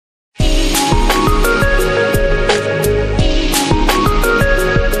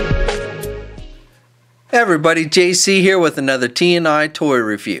everybody, JC here with another T&I toy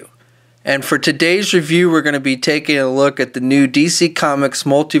review. And for today's review, we're going to be taking a look at the new DC Comics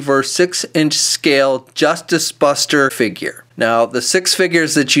Multiverse 6-inch scale Justice Buster figure. Now, the 6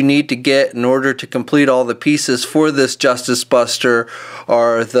 figures that you need to get in order to complete all the pieces for this Justice Buster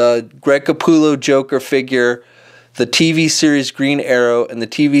are the Greg Capullo Joker figure, the TV series Green Arrow, and the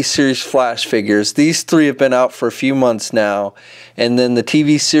TV series Flash figures. These 3 have been out for a few months now. And then the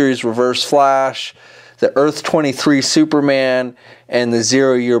TV series Reverse Flash, the Earth 23 Superman, and the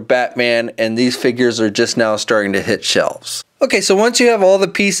 0 Year Batman, and these figures are just now starting to hit shelves. Okay, so once you have all the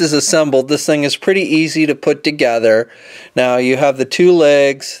pieces assembled, this thing is pretty easy to put together. Now you have the 2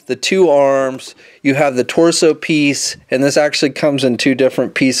 legs, the 2 arms, you have the torso piece, and this actually comes in 2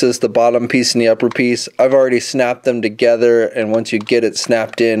 different pieces, the bottom piece and the upper piece. I've already snapped them together, and once you get it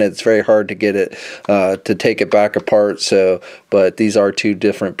snapped in, it's very hard to get it, to take it back apart, but these are 2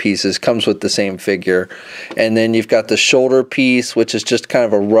 different pieces, comes with the same figure. And then you've got the shoulder piece, which is just kind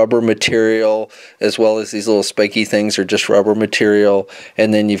of a rubber material, as well as these little spiky things are just rubber material.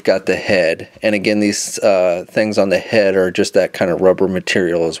 And then you've got the head, and again, these things on the head are just that kind of rubber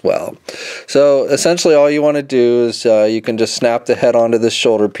material as well. So essentially all you want to do is you can just snap the head onto this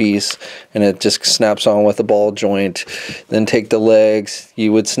shoulder piece, and it just snaps on with a ball joint. Then take the legs,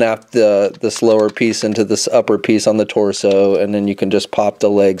 you would snap this lower piece into this upper piece on the torso, and then you can just pop the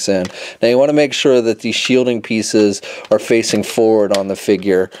legs in. Now you want to make sure that these shielding pieces are facing forward on the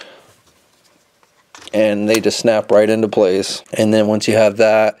figure, and they just snap right into place. And then once you have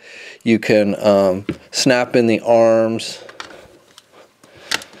that, you can snap in the arms,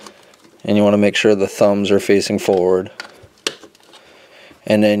 and you want to make sure the thumbs are facing forward.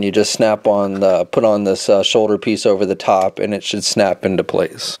 And then you just snap on put on this shoulder piece over the top, and it should snap into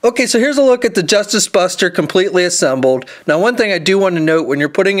place. Okay, so here's a look at the Justice Buster completely assembled. Now, one thing I do want to note, when you're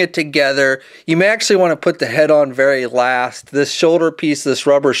putting it together, you may actually want to put the head on very last. This shoulder piece, this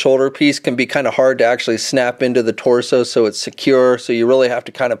rubber shoulder piece, can be kind of hard to actually snap into the torso so it's secure, so you really have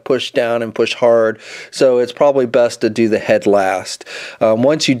to kind of push down and push hard. So it's probably best to do the head last.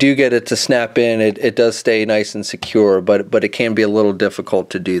 Once you do get it to snap in, it does stay nice and secure, but it can be a little difficult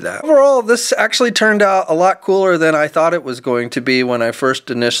to do that. Overall, this actually turned out a lot cooler than I thought it was going to be when I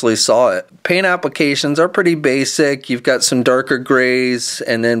first initially saw it. Paint applications are pretty basic. You've got some darker grays,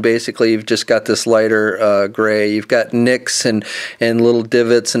 and then basically you've just got this lighter gray. You've got nicks and little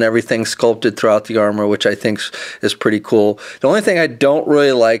divots and everything sculpted throughout the armor, which I think is pretty cool. The only thing I don't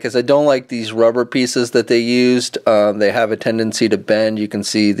really like is I don't like these rubber pieces that they used. They have a tendency to bend. You can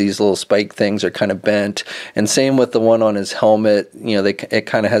see these little spike things are kind of bent, and same with the one on his helmet. You know, it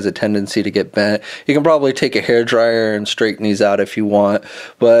kind of has a tendency to get bent. You can probably take a hairdryer and straighten these out if you want,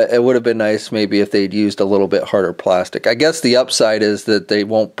 but it would have been nice maybe if they'd used a little bit harder plastic. I guess the upside is that they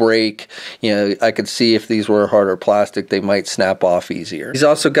won't break. You know, I could see if these were harder plastic, they might snap off easier. He's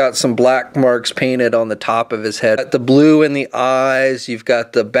also got some black marks painted on the top of his head. Got the blue in the eyes. You've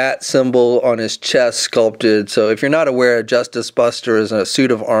got the bat symbol on his chest sculpted. So if you're not aware, Justice Buster is a suit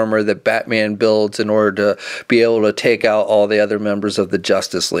of armor that Batman builds in order to be able to take out all the other members of the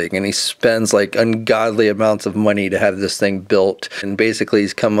Justice League, and he spends like ungodly amounts of money to have this thing built, and basically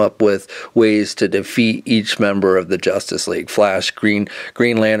he's come up with ways to defeat each member of the Justice League: Flash, Green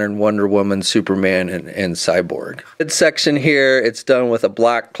Lantern, Wonder Woman, Superman, and Cyborg. This section here, it's done with a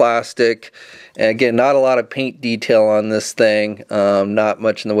black plastic. And again, not a lot of paint detail on this thing, not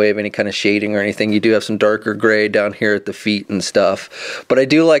much in the way of any kind of shading or anything. You do have some darker gray down here at the feet and stuff, but I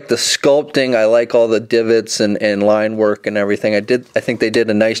do like the sculpting. I like all the divots and line work and everything. I think they did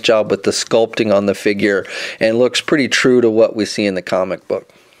a nice job with the sculpting on the figure, and looks pretty true to what we see in the comic book.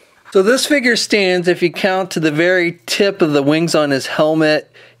 So this figure stands, if you count to the very tip of the wings on his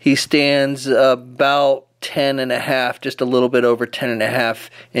helmet, he stands about 10.5, just a little bit over 10.5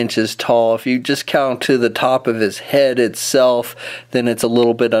 inches tall. If you just count to the top of his head itself, then it's a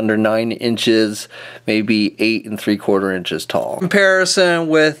little bit under 9 inches, maybe 8 3/4 inches tall. Comparison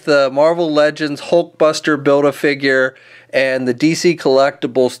with the Marvel Legends Hulkbuster Build-A-Figure and the DC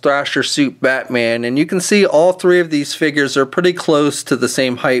Collectibles Thrasher Suit Batman, and you can see all 3 of these figures are pretty close to the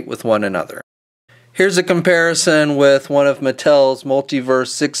same height with one another. Here's a comparison with one of Mattel's Multiverse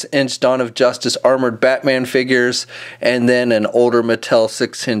 6-inch Dawn of Justice armored Batman figures, and then an older Mattel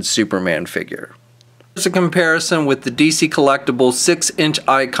 6-inch Superman figure. Here's a comparison with the DC Collectibles 6-inch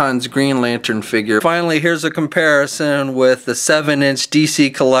Icons Green Lantern figure. Finally, here's a comparison with the 7-inch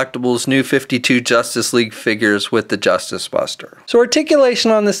DC Collectibles New 52 Justice League figures with the Justice Buster. So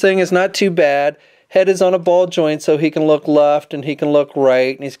articulation on this thing is not too bad. Head is on a ball joint, so he can look left and he can look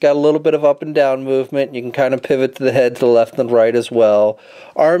right, and he's got a little bit of up and down movement. You can kind of pivot to the head to the left and right as well.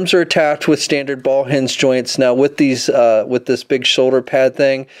 Arms are attached with standard ball hinge joints. Now with these, with this big shoulder pad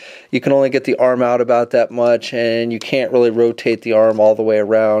thing, you can only get the arm out about that much, and you can't really rotate the arm all the way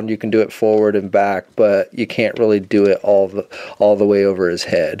around. You can do it forward and back, but you can't really do it all the way over his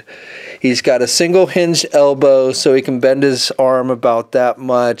head. He's got a single hinged elbow, so he can bend his arm about that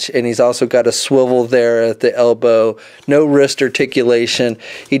much, and he's also got a swivel there at the elbow. No wrist articulation.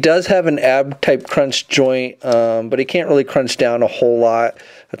 He does have an ab type crunch joint, but he can't really crunch down a whole lot.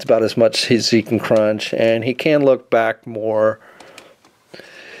 That's about as much as he can crunch, and he can look back more.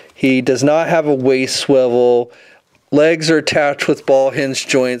 He does not have a waist swivel. Legs are attached with ball hinge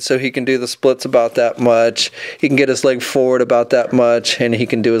joints, so he can do the splits about that much. He can get his leg forward about that much, and he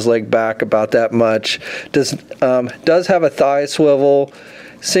can do his leg back about that much. Does have a thigh swivel,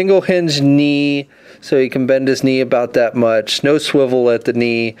 single hinge knee, so he can bend his knee about that much. No swivel at the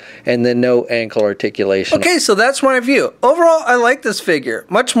knee, and then no ankle articulation. Okay, so that's my review. Overall, I like this figure,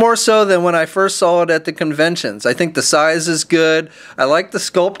 much more so than when I first saw it at the conventions. I think the size is good. I like the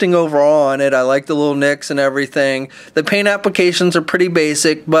sculpting overall on it. I like the little nicks and everything. The paint applications are pretty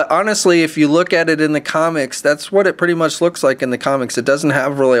basic, but honestly, if you look at it in the comics, that's what it pretty much looks like in the comics. It doesn't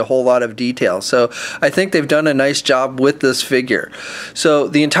have really a whole lot of detail, so I think they've done a nice job with this figure. So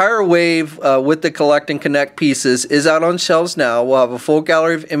the entire wave with the Collect and Connect pieces is out on shelves now. We'll have a full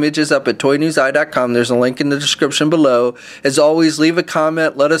gallery of images up at toynewseye.com. There's a link in the description below. As always, leave a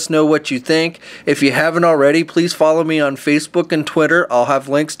comment. Let us know what you think. If you haven't already, please follow me on Facebook and Twitter. I'll have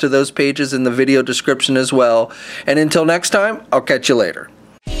links to those pages in the video description as well. And until next time, I'll catch you later.